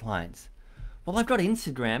to get clients? Well, I've got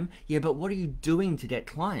Instagram. Yeah, but what are you doing to get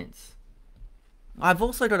clients? I've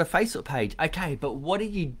also got a Facebook page. Okay, but what are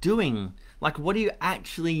you doing? Like, what are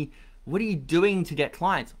you doing to get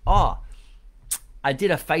clients? Oh, I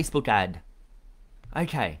did a Facebook ad.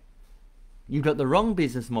 Okay. You've got the wrong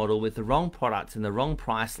business model with the wrong products and the wrong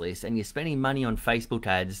price list, and you're spending money on Facebook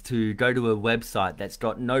ads to go to a website that's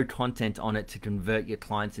got no content on it to convert your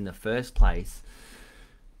clients in the first place.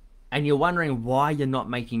 And you're wondering why you're not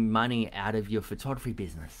making money out of your photography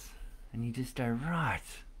business. And you just go, right,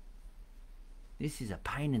 this is a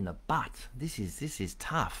pain in the butt. This is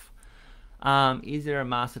tough. Is there a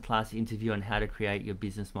masterclass interview on how to create your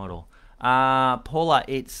business model? Paula,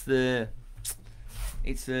 it's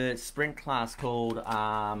a sprint class called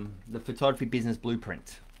the Photography Business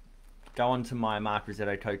Blueprint. Go on to my Mark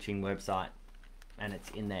Rosetto coaching website and it's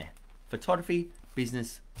in there. Photography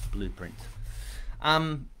Business Blueprint.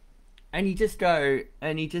 And you just go,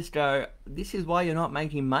 this is why you're not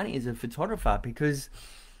making money as a photographer, because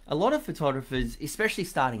a lot of photographers, especially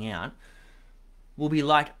starting out, will be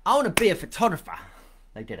like, I want to be a photographer.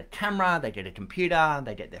 They get a camera, they get a computer,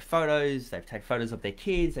 they get their photos, they take photos of their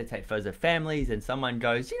kids, they take photos of families, and someone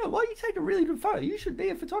goes, you know what, you take a really good photo, you should be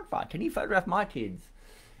a photographer, can you photograph my kids?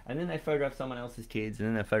 And then they photograph someone else's kids, and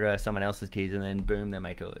then they photograph someone else's kids, and then boom, they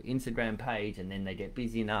make an Instagram page, and then they get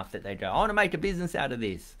busy enough that they go, I want to make a business out of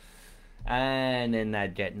this. And then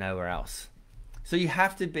they'd get nowhere else. So you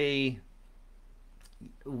have to be,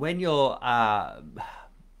 when you're,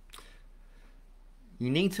 you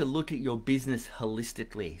need to look at your business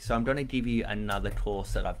holistically. So I'm going to give you another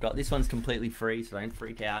course that I've got. This one's completely free, so don't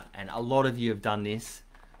freak out. And a lot of you have done this.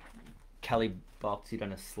 Kelly Box, you're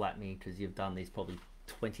going to slap me because you've done this probably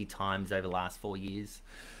 20 times over the last 4 years.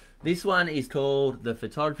 This one is called the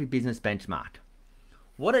Photography Business Benchmark.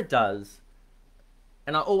 What it does,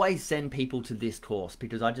 and I always send people to this course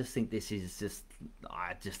because I just think this is just,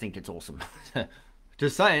 I just think it's awesome.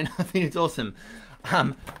 Just saying, I think it's awesome.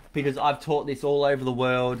 Because I've taught this all over the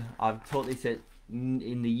world. I've taught this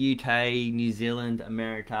in the UK, New Zealand,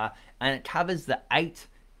 America, and it covers the 8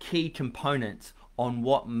 key components on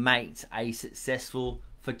what makes a successful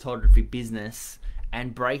photography business,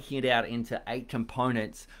 and breaking it out into 8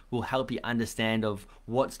 components will help you understand of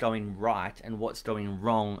what's going right and what's going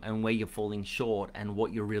wrong and where you're falling short and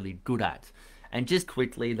what you're really good at. And just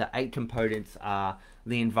quickly, the 8 components are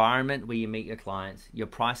the environment where you meet your clients, your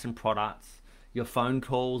price and products, your phone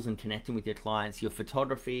calls and connecting with your clients, your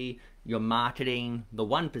photography, your marketing, the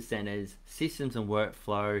 1%ers, systems and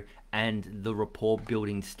workflow, and the rapport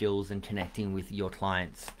building skills and connecting with your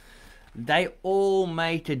clients. They all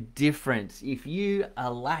make a difference. If you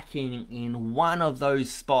are lacking in one of those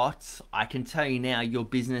spots, I can tell you now, your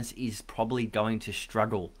business is probably going to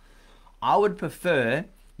struggle. I would prefer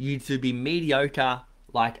you to be mediocre,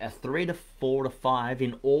 like a 3 to 4 to 5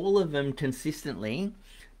 in all of them consistently,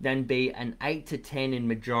 than be an 8 to 10 in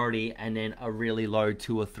majority and then a really low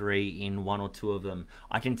 2 or 3 in 1 or 2 of them.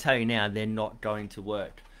 I can tell you now, they're not going to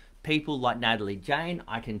work. People like Natalie Jane,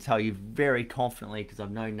 I can tell you very confidently, because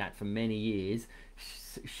I've known that for many years,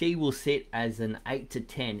 she will sit as an 8 to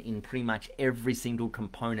 10 in pretty much every single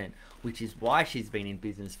component, which is why she's been in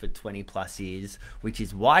business for 20 plus years, which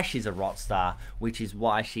is why she's a rock star, which is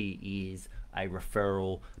why she is a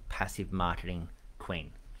referral passive marketing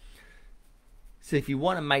queen. So if you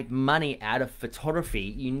want to make money out of photography,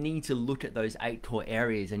 you need to look at those 8 core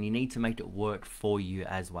areas, and you need to make it work for you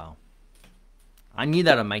as well. I knew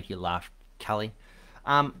that'd make you laugh, Kelly.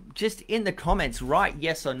 Just in the comments, write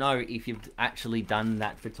yes or no if you've actually done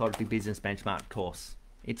that Photography Business Benchmark course.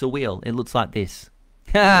 It's a wheel. It looks like this.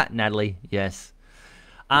 Natalie, yes.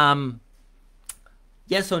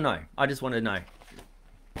 Yes or no? I just want to know.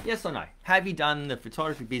 Yes or no? Have you done the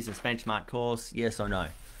Photography Business Benchmark course? Yes or no?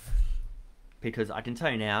 Because I can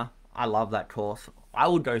tell you now, I love that course. I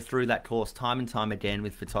will go through that course time and time again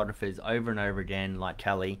with photographers over and over again, like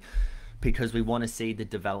Kelly, because we want to see the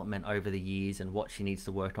development over the years and what she needs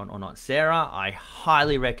to work on or not. Sarah, I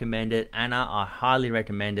highly recommend it. Anna, I highly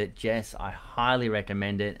recommend it. Jess, I highly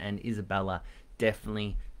recommend it. And Isabella,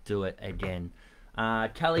 definitely do it again.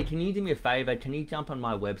 Kelly, can you do me a favor? Can you jump on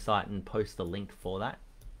my website and post the link for that?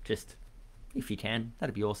 Just, if you can,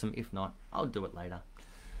 that'd be awesome. If not, I'll do it later.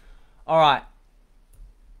 All right.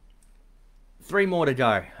 3 more to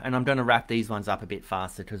go, and I'm going to wrap these ones up a bit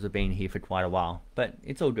faster because we've been here for quite a while, but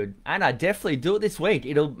it's all good. And I definitely do it this week.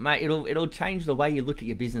 It'll change the way you look at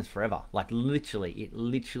your business forever. Like literally, it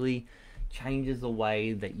literally changes the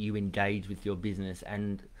way that you engage with your business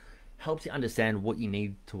and helps you understand what you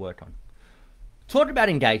need to work on. Talk about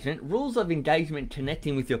engagement, rules of engagement,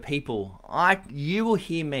 connecting with your people. You will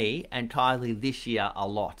hear me and Kylie this year a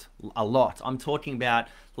lot. I'm talking about,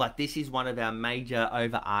 like, this is one of our major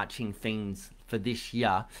overarching things for this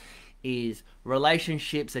year, is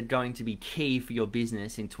relationships are going to be key for your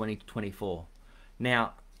business in 2024.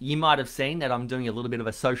 Now, you might have seen that I'm doing a little bit of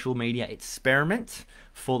a social media experiment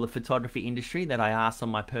for the photography industry that I asked on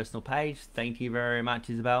my personal page. Thank you very much,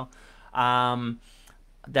 Isabel.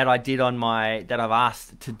 That I did on that I've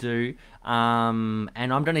asked to do, and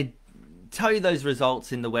I'm going to tell you those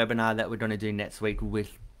results in the webinar that we're going to do next week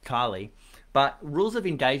with Kylie. But rules of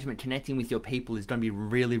engagement, connecting with your people, is going to be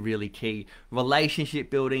really, really key.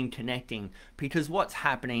 Relationship building, connecting, because what's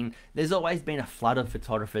happening, there's always been a flood of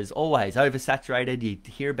photographers, always oversaturated. You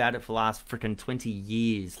hear about it for the last freaking 20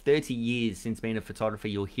 years, 30 years since being a photographer.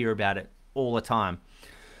 You'll hear about it all the time.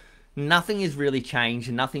 Nothing has really changed,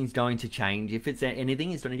 and nothing's going to change. If it's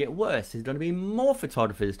anything, it's going to get worse. There's going to be more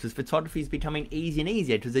photographers because photography is becoming easier and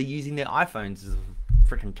easier because they're using their iPhones as a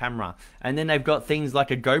freaking camera. And then they've got things like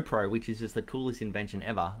a GoPro, which is just the coolest invention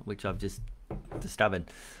ever, which I've just discovered.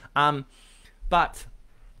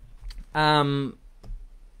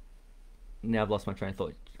 now I've lost my train of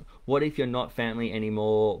thought. What if you're not family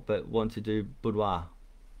anymore but want to do boudoir?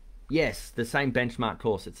 Yes, the same benchmark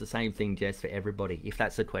course. It's the same thing, Jess, for everybody, if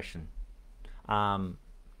that's the question.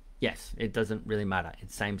 Yes, it doesn't really matter.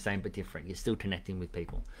 It's same, but different. You're still connecting with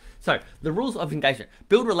people. So the rules of engagement: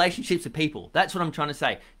 build relationships with people. That's what I'm trying to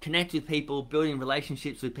say. Connect with people, building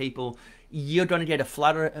relationships with people. You're going to get a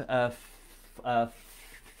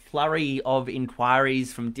flurry of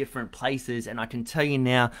inquiries from different places, and I can tell you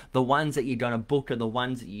now, the ones that you're going to book are the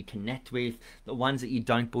ones that you connect with. The ones that you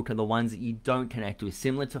don't book are the ones that you don't connect with.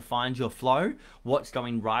 Similar to find your flow, what's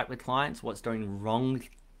going right with clients, what's going wrong with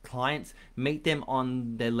clients, meet them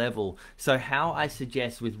on their level. So how I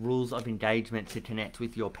suggest with rules of engagement to connect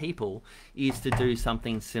with your people is to do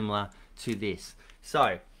something similar to this.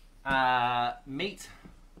 So meet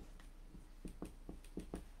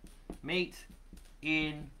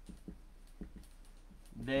in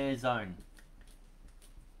their zone.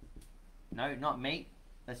 No, not meet.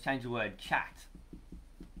 Let's change the word. Chat.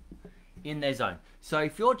 In their zone. So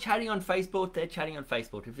if you're chatting on Facebook, they're chatting on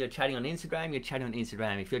Facebook. If you're chatting on Instagram, you're chatting on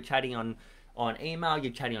Instagram. If you're chatting on email,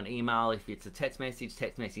 you're chatting on email. If it's a text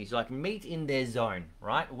message. Like, meet in their zone,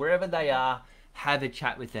 right? Wherever they are, have a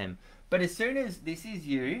chat with them. But as soon as this is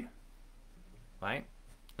you, right?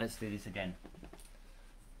 Let's do this again.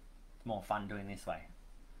 It's more fun doing this way.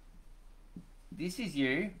 This is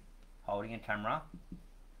you holding a camera.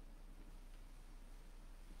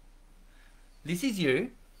 This is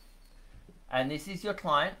you. And this is your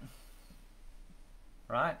client,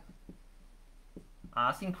 right?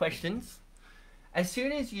 Asking questions. As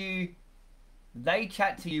soon as they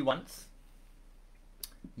chat to you once,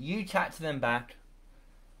 you chat to them back,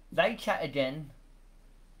 they chat again,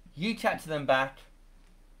 you chat to them back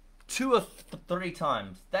 2 or 3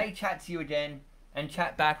 times. They chat to you again and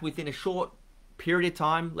chat back within a short period of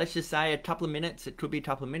time. Let's just say a couple of minutes. It could be a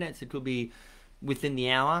couple of minutes. It could be within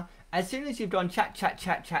the hour. As soon as you've gone chat,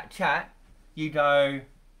 you go,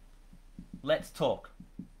 let's talk.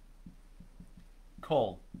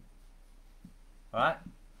 Call. Alright?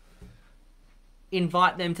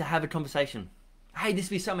 Invite them to have a conversation. Hey, this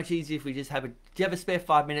would be so much easier if we just do you have a spare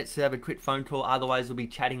 5 minutes to have a quick phone call? Otherwise, we'll be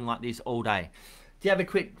chatting like this all day. Do you have a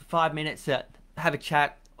quick 5 minutes to have a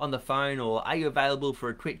chat on the phone? Or are you available for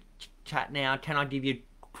a quick chat now? Can I give you a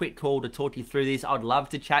quick call to talk you through this? I'd love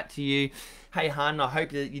to chat to you. Hey, hun, I hope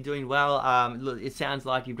that you're doing well. Look, it sounds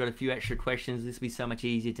like you've got a few extra questions. This will be so much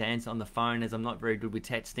easier to answer on the phone as I'm not very good with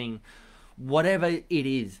texting. Whatever it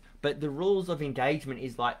is. But the rules of engagement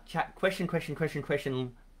is like chat, question,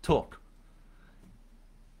 talk.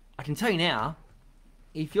 I can tell you now,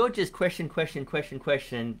 if you're just question,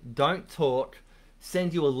 don't talk,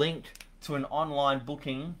 send you a link to an online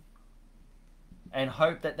booking and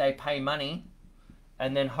hope that they pay money,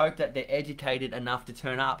 and then hope that they're educated enough to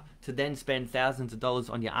turn up to then spend thousands of dollars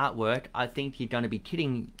on your artwork, I think you're going to be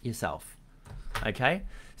kidding yourself. Okay?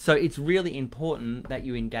 So it's really important that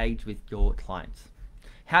you engage with your clients.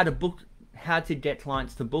 How to get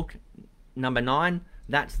clients to book, number 9,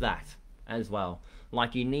 that's that as well.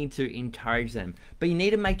 Like, you need to encourage them. But you need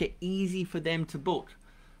to make it easy for them to book.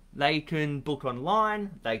 They can book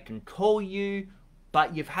online, they can call you,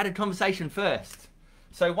 but you've had a conversation first.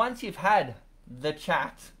 So once you've had the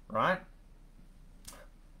chat, right?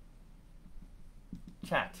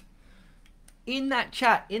 Chat. In that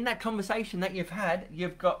chat, in that conversation that you've had,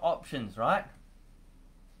 you've got options, right?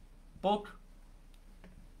 Book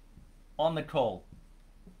on the call.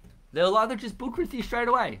 They'll either just book with you straight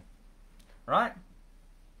away, right?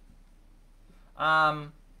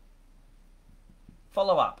 Follow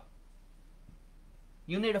up.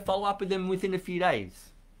 You'll need to follow up with them within a few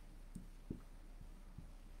days.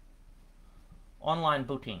 Online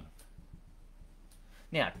booking.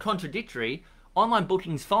 Now, contradictory, online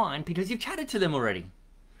booking's fine because you've chatted to them already.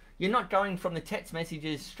 You're not going from the text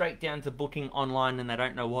messages straight down to booking online and they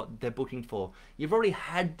don't know what they're booking for. You've already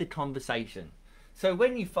had the conversation. So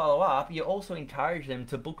when you follow up, you also encourage them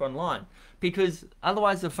to book online, because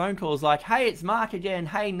otherwise the phone call is like, hey, it's Mark again.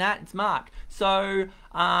 Hey, Nat, it's Mark. So,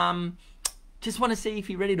 just want to see if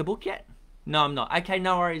you're ready to book yet? No, I'm not. Okay,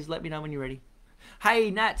 no worries. Let me know when you're ready.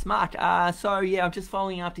 Hey, Nat, it's Mark. So yeah, I'm just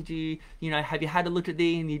following up. Did you know, have you had a look at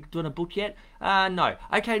the and you doing a book yet? No.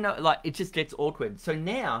 Okay, no. Like, it just gets awkward. So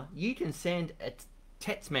now you can send a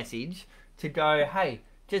text message to go, hey,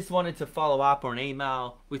 just wanted to follow up, or an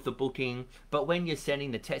email with the booking. But when you're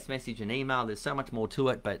sending the text message and email, there's so much more to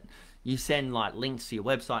it. But you send like links to your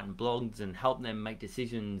website and blogs and help them make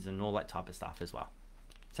decisions and all that type of stuff as well.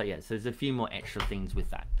 So yeah, so there's a few more extra things with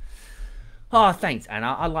that. Oh, thanks,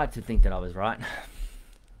 Anna. I like to think that I was right.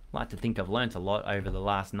 I like to think I've learnt a lot over the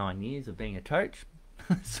last 9 years of being a coach.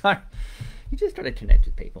 So you just got to connect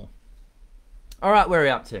with people. All right, where are we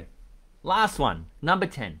up to? Last one, number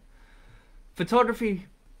 10. Photography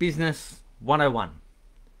Business 101.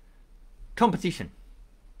 Competition.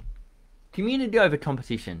 Community over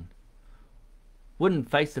competition. Wouldn't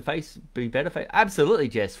face-to-face be better? Absolutely,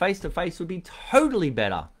 Jess. Face-to-face would be totally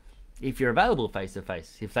better if you're available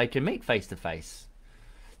face-to-face, if they can meet face-to-face.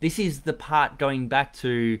 This is the part going back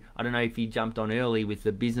to, I don't know if you jumped on early with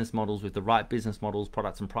the business models, with the right business models,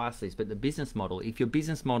 products and price lists, but the business model, if your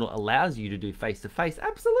business model allows you to do face-to-face,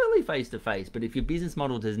 absolutely face-to-face. But if your business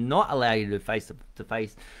model does not allow you to do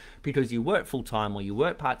face-to-face because you work full-time or you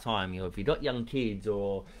work part-time, or if you've got young kids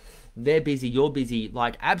or they're busy, you're busy,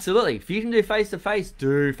 like absolutely, if you can do face-to-face,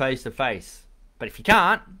 do face-to-face. But if you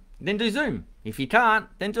can't, then do Zoom. If you can't,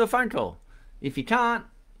 then do a phone call. If you can't,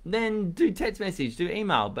 then do text message, do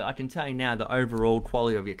email. But I can tell you now, the overall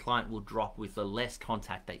quality of your client will drop with the less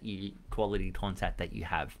quality contact that you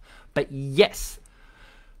have. But yes,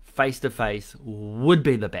 face-to-face would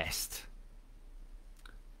be the best.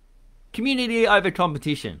 Community over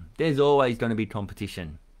competition. There's always going to be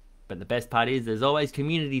competition. But the best part is there's always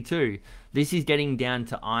community too. This is getting down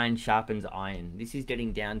to iron sharpens iron. This is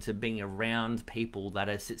getting down to being around people that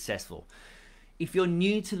are successful. If you're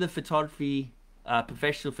new to the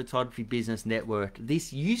Professional Photography Business Network,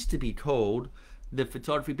 this used to be called the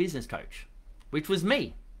Photography Business Coach, which was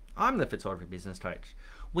me. I'm the Photography Business Coach.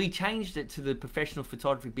 We changed it to the Professional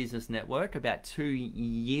Photography Business Network about 2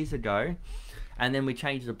 years ago, and then we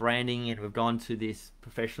changed the branding and we've gone to this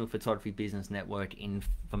Professional Photography Business Network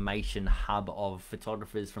information hub of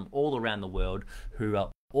photographers from all around the world who are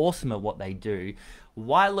awesome at what they do.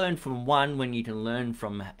 Why learn from one when you can learn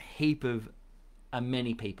from a heap of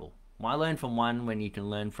many people? Why learn from one when you can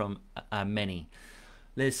learn from many?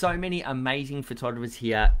 There's so many amazing photographers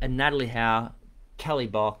here. And Natalie Howe, Kelly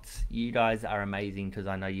Box, you guys are amazing because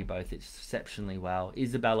I know you both exceptionally well.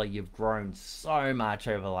 Isabella, you've grown so much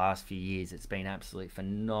over the last few years. It's been absolutely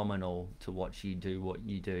phenomenal to watch you do what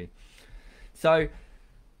you do. So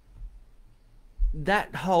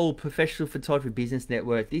that whole Professional Photography Business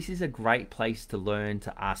Network, this is a great place to learn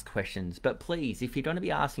to ask questions. But please, if you're going to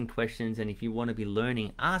be asking questions and if you want to be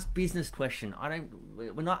learning, ask business questions.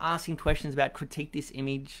 We're not asking questions about critique this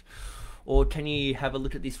image or can you have a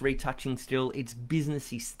look at this retouching still. It's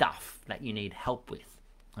businessy stuff that you need help with,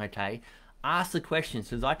 okay? Ask the questions,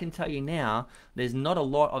 because I can tell you now, there's not a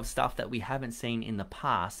lot of stuff that we haven't seen in the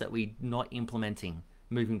past that we're not implementing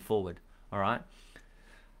moving forward, all right?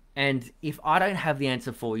 And if I don't have the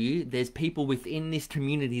answer for you, there's people within this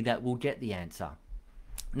community that will get the answer.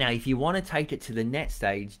 Now, if you want to take it to the next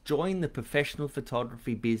stage, join the Professional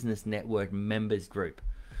Photography Business Network members group.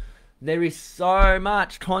 There is so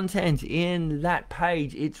much content in that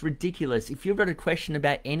page. It's ridiculous. If you've got a question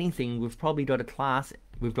about anything, we've probably got a class.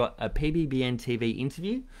 We've got a PBBN TV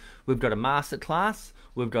interview. We've got a master class.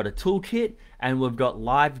 We've got a toolkit. And we've got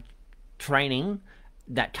live training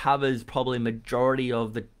that covers probably majority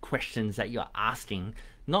of the questions that you're asking.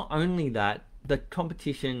 Not only that, the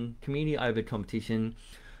competition, community over competition,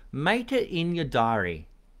 make it in your diary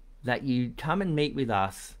that you come and meet with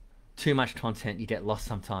us. Too much content, you get lost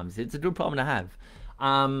sometimes. It's a good problem to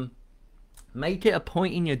have. Make it a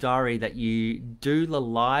point in your diary that you do the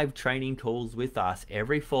live training calls with us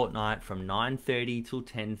every fortnight from 9:30 till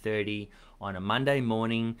 10:30 on a Monday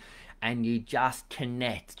morning, and you just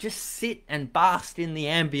connect. Just sit and bask in the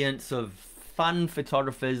ambience of fun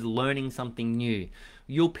photographers learning something new.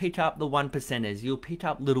 You'll pick up the 1%ers, you'll pick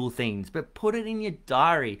up little things, but put it in your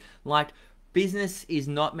diary. Like, business is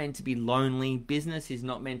not meant to be lonely. Business is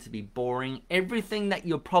not meant to be boring. Everything that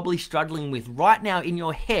you're probably struggling with right now in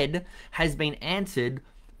your head has been answered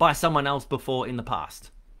by someone else before in the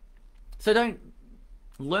past. So don't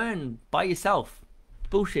learn by yourself.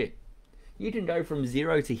 Bullshit. You can go from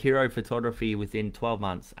 0 to hero photography within 12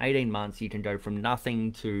 months, 18 months. You can go from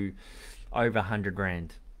nothing to over 100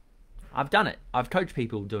 grand. I've done it. I've coached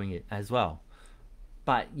people doing it as well.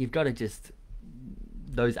 But you've got to just,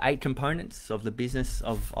 those 8 components of the business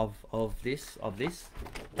of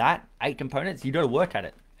that 8 components, you got to work at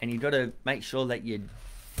it, and you got to make sure that you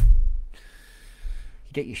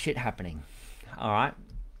get your shit happening. All right.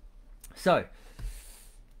 So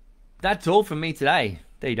that's all from me today.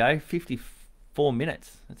 There you go. 54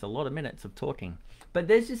 minutes. That's a lot of minutes of talking. But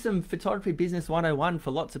there's just some photography business 101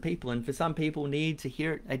 for lots of people, and for some people need to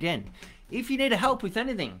hear it again. If you need help with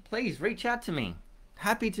anything, please reach out to me.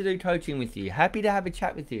 Happy to do coaching with you. Happy to have a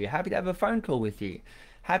chat with you. Happy to have a phone call with you.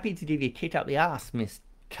 Happy to give you a kick up the ass, Miss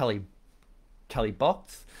Kelly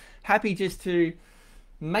Box. Happy just to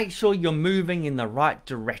make sure you're moving in the right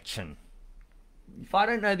direction. If I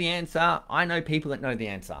don't know the answer, I know people that know the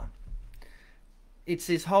answer. It's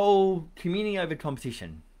this whole community over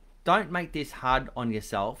competition. Don't make this hard on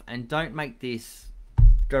yourself, and don't make this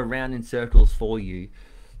go round in circles for you.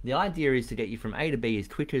 The idea is to get you from A to B as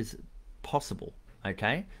quick as possible,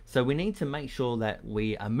 okay? So we need to make sure that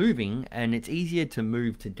we are moving, and it's easier to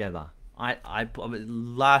move together.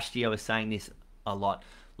 Last year I was saying this a lot.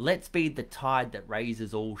 Let's be the tide that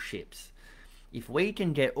raises all ships. If we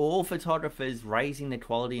can get all photographers raising the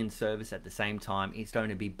quality and service at the same time, it's going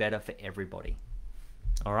to be better for everybody.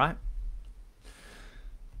 All right?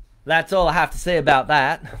 That's all I have to say about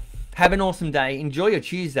that. Have an awesome day. Enjoy your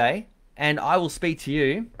Tuesday. And I will speak to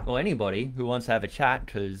you, or anybody who wants to have a chat,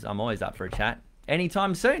 because I'm always up for a chat,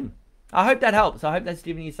 anytime soon. I hope that helps. I hope that's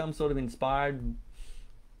giving you some sort of inspired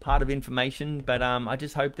part of information. But I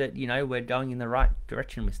just hope that, you know, we're going in the right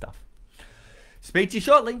direction with stuff. Speak to you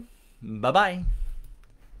shortly. Bye-bye.